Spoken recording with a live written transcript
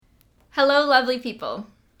Hello, lovely people.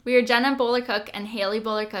 We are Jenna Bowler-Cook and Haley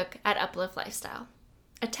Bowler-Cook at Uplift Lifestyle,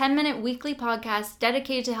 a 10-minute weekly podcast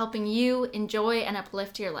dedicated to helping you enjoy and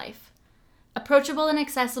uplift your life. Approachable and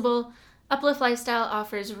accessible, Uplift Lifestyle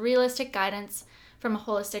offers realistic guidance from a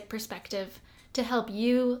holistic perspective to help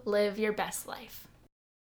you live your best life.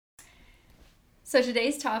 So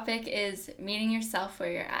today's topic is meeting yourself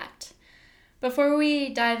where you're at. Before we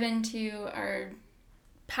dive into our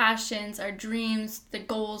passions, our dreams, the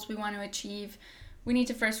goals we want to achieve, we need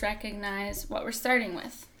to first recognize what we're starting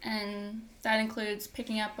with. And that includes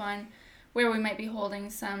picking up on where we might be holding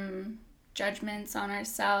some judgments on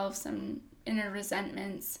ourselves, some inner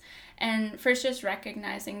resentments, and first just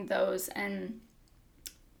recognizing those and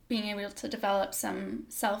being able to develop some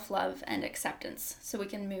self-love and acceptance so we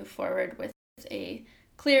can move forward with a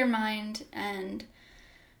clear mind and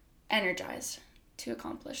energized to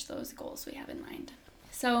accomplish those goals we have in mind.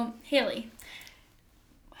 So, Haley,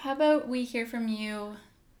 how about we hear from you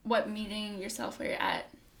what meeting yourself where you're at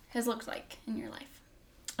has looked like in your life?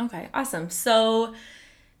 Okay, awesome. So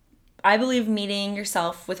I believe meeting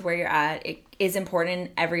yourself with where you're at is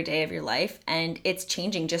important every day of your life, and it's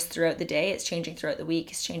changing just throughout the day. It's changing throughout the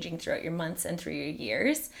week. It's changing throughout your months and through your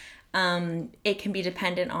years. It can be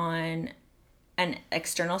dependent on an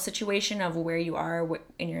external situation of where you are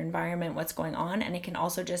in your environment, what's going on, and it can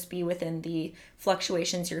also just be within the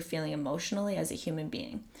fluctuations you're feeling emotionally as a human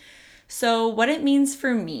being. So what it means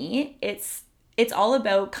for me, it's all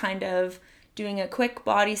about kind of doing a quick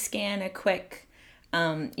body scan, a quick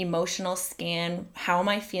emotional scan. How am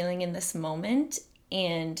I feeling in this moment,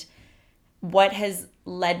 and what has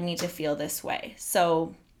led me to feel this way?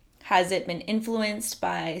 So has it been influenced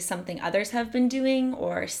by something others have been doing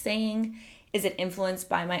or saying? Is it influenced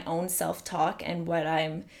by my own self-talk and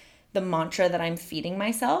the mantra that I'm feeding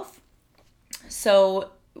myself?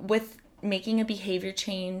 So with making a behavior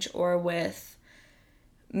change or with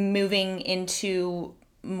moving into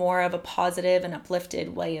more of a positive and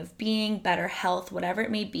uplifted way of being, better health, whatever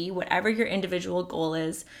it may be, whatever your individual goal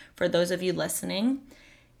is, for those of you listening,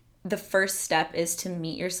 the first step is to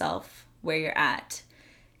meet yourself where you're at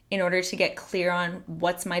in order to get clear on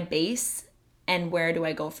what's my base and where do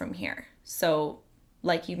I go from here. So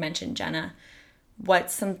like you mentioned, Jenna,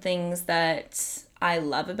 what's some things that I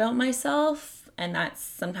love about myself? And that's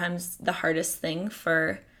sometimes the hardest thing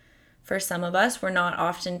for some of us. We're not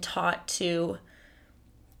often taught to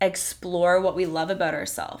explore what we love about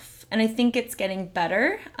ourselves. And I think it's getting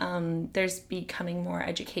better. There's becoming more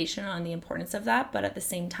education on the importance of that. But at the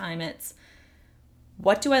same time, it's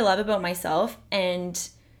what do I love about myself? And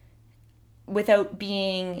without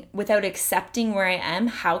accepting where I am,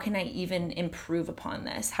 how can I even improve upon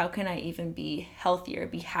this? How can I even be healthier,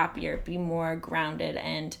 be happier, be more grounded,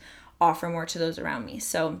 and offer more to those around me?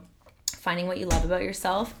 So finding what you love about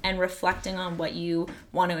yourself and reflecting on what you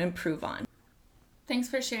want to improve on. Thanks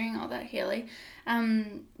for sharing all that, Haley.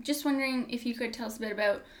 Just wondering if you could tell us a bit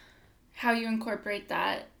about how you incorporate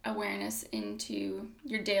that awareness into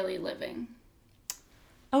your daily living.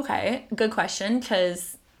 Okay, good question,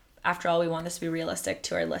 because after all, we want this to be realistic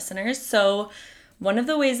to our listeners. So one of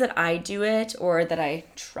the ways that I do it, or that I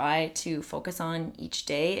try to focus on each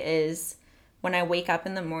day, is when I wake up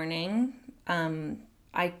in the morning,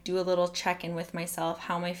 I do a little check-in with myself.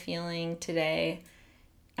 How am I feeling today?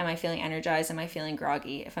 Am I feeling energized? Am I feeling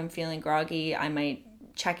groggy? If I'm feeling groggy, I might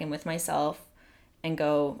check in with myself and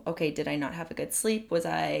go, okay, did I not have a good sleep? Was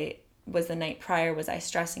the night prior, was I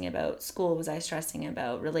stressing about school? Was I stressing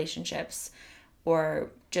about relationships? Or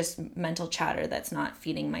just mental chatter that's not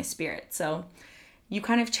feeding my spirit? So you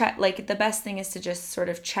kind of check, like the best thing is to just sort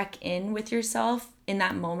of check in with yourself in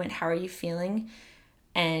that moment. How are you feeling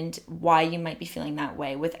and why you might be feeling that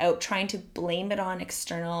way, without trying to blame it on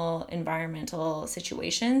external environmental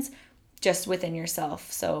situations, just within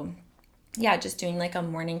yourself. So yeah, just doing like a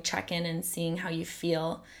morning check-in and seeing how you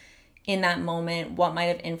feel in that moment, what might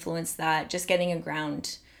have influenced that, just getting a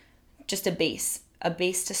ground, just a base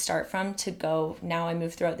to start from, to go, now I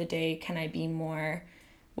move throughout the day.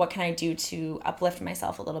 What can I do to uplift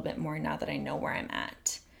myself a little bit more now that I know where I'm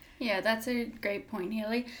at? Yeah, that's a great point,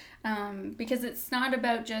 Haley. Because it's not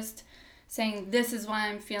about just saying, this is why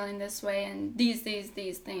I'm feeling this way and these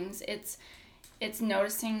things. It's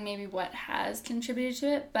noticing maybe what has contributed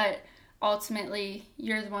to it, but ultimately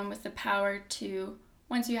you're the one with the power to,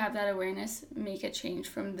 once you have that awareness, make a change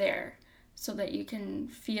from there so that you can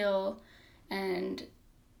feel and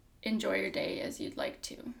enjoy your day as you'd like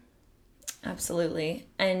to. Absolutely.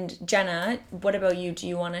 And Jenna, what about you? Do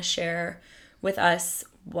you want to share with us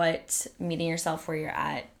what meeting yourself where you're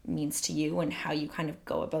at means to you and how you kind of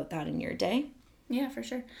go about that in your day? Yeah, for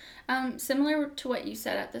sure. Similar to what you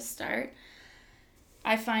said at the start,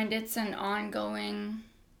 I find it's an ongoing,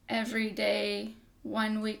 everyday,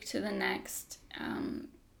 one week to the next.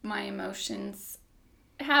 My emotions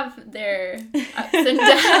have their ups and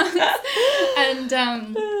downs.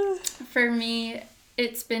 And for me,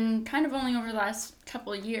 it's been kind of only over the last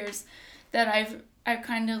couple of years that I've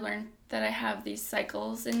kind of learned that I have these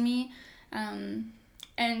cycles in me.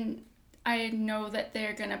 And I know that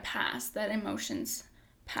they're going to pass, that emotions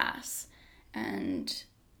pass. And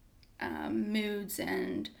moods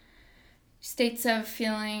and states of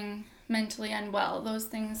feeling mentally unwell, those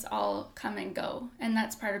things all come and go. And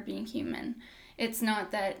that's part of being human. It's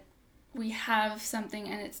not that we have something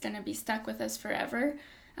and it's going to be stuck with us forever.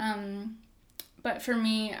 But for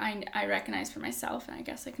me, I recognize for myself, and I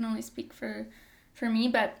guess I can only speak for me,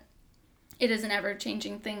 but it is an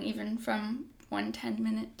ever-changing thing, even from one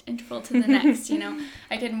 10-minute interval to the next.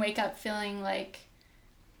 I can wake up feeling like,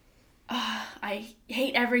 I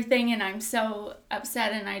hate everything and I'm so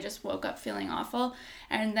upset, and I just woke up feeling awful.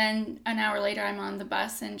 And then an hour later, I'm on the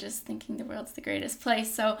bus and just thinking the world's the greatest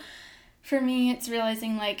place. So for me, it's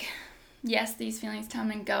realizing, like, yes, these feelings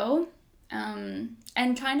come and go,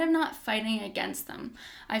 and kind of not fighting against them.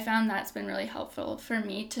 I found that's been really helpful for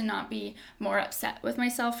me to not be more upset with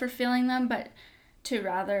myself for feeling them, but to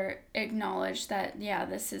rather acknowledge that, yeah,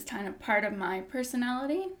 this is kind of part of my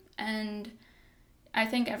personality. And I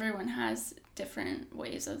think everyone has different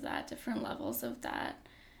ways of that, different levels of that.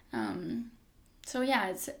 So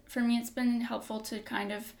yeah, for me, it's been helpful to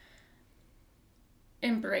kind of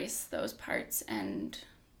embrace those parts and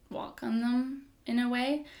walk on them in a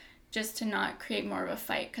way, just to not create more of a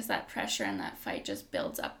fight, because that pressure and that fight just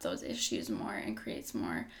builds up those issues more and creates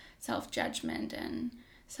more self-judgment and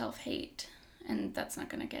self-hate, and that's not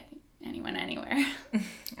going to get anyone anywhere.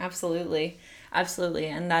 Absolutely.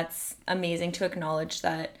 And that's amazing to acknowledge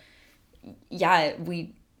that, yeah,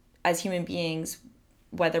 we as human beings,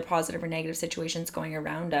 whether positive or negative situations going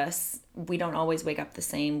around us, we don't always wake up the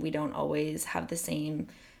same. We don't always have the same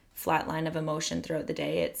flat line of emotion throughout the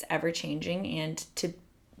day. It's ever changing. And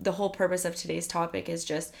the whole purpose of today's topic is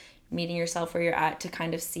just meeting yourself where you're at, to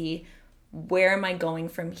kind of see, where am I going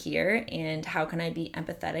from here, and how can I be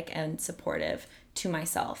empathetic and supportive to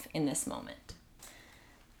myself in this moment.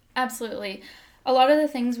 Absolutely. A lot of the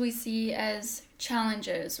things we see as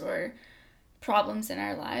challenges or problems in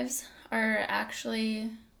our lives are actually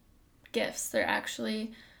gifts. They're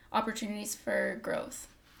actually opportunities for growth.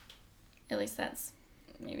 At least that's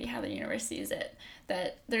maybe how the universe sees it.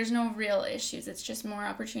 That there's no real issues. It's just more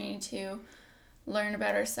opportunity to learn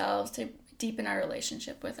about ourselves, to deepen our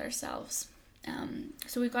relationship with ourselves.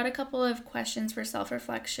 So we've got a couple of questions for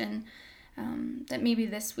self-reflection that maybe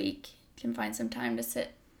this week you can find some time to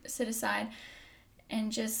sit aside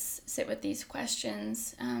and just sit with these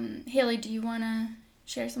questions. Haley, do you want to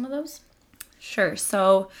share some of those? Sure.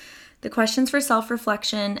 So the questions for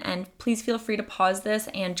self-reflection, and please feel free to pause this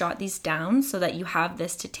and jot these down so that you have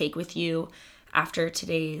this to take with you after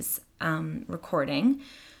today's recording.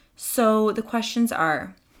 So the questions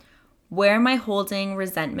are: where am I holding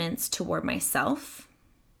resentments toward myself?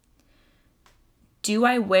 Do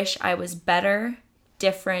I wish I was better,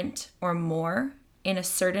 different, or more in a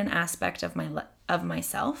certain aspect of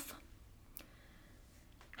myself?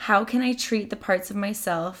 How can I treat the parts of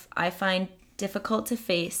myself I find difficult to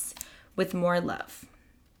face with more love?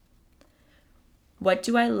 What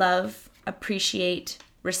do I love, appreciate,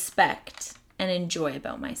 respect, and enjoy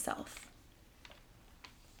about myself?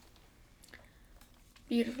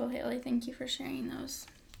 Beautiful, Haley. Thank you for sharing those.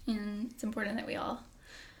 And it's important that we all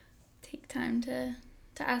take time to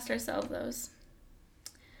ask ourselves those.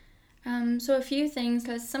 So a few things,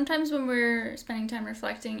 because sometimes when we're spending time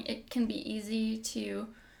reflecting, it can be easy to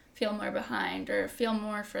feel more behind or feel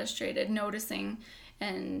more frustrated, noticing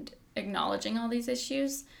and acknowledging all these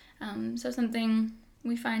issues. So something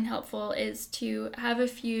we find helpful is to have a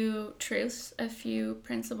few truths, a few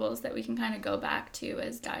principles that we can kind of go back to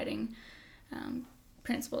as guiding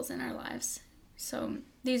principles in our lives. So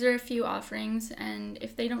these are a few offerings, and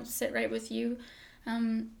if they don't sit right with you,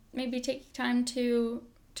 maybe take time to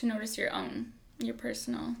notice your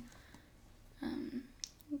personal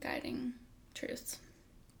guiding truths.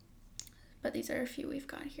 But these are a few we've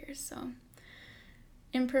got here. So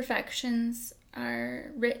imperfections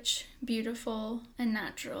are rich, beautiful, and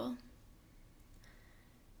natural.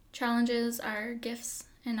 Challenges are gifts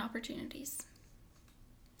and opportunities.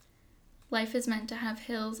 Life is meant to have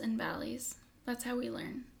hills and valleys. That's how we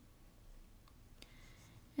learn.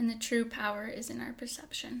 And the true power is in our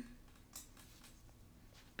perception.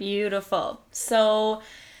 Beautiful. So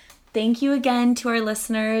Thank you again to our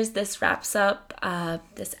listeners. This wraps up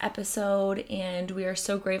this episode, and we are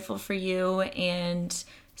so grateful for you and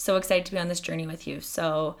so excited to be on this journey with you.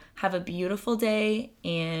 So have a beautiful day,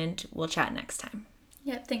 and we'll chat next time.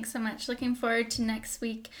 Yep, thanks so much. Looking forward to next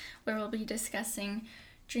week where we'll be discussing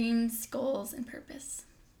dreams, goals, and purpose.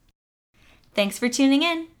 Thanks for tuning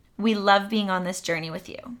in. We love being on this journey with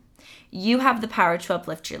you. You have the power to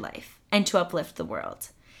uplift your life and to uplift the world.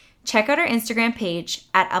 Check out our Instagram page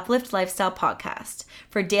at Uplift Lifestyle Podcast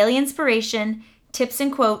for daily inspiration, tips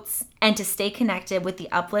and quotes, and to stay connected with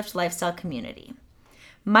the Uplift Lifestyle community.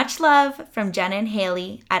 Much love from Jenna and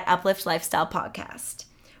Haley at Uplift Lifestyle Podcast.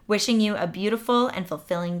 Wishing you a beautiful and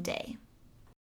fulfilling day.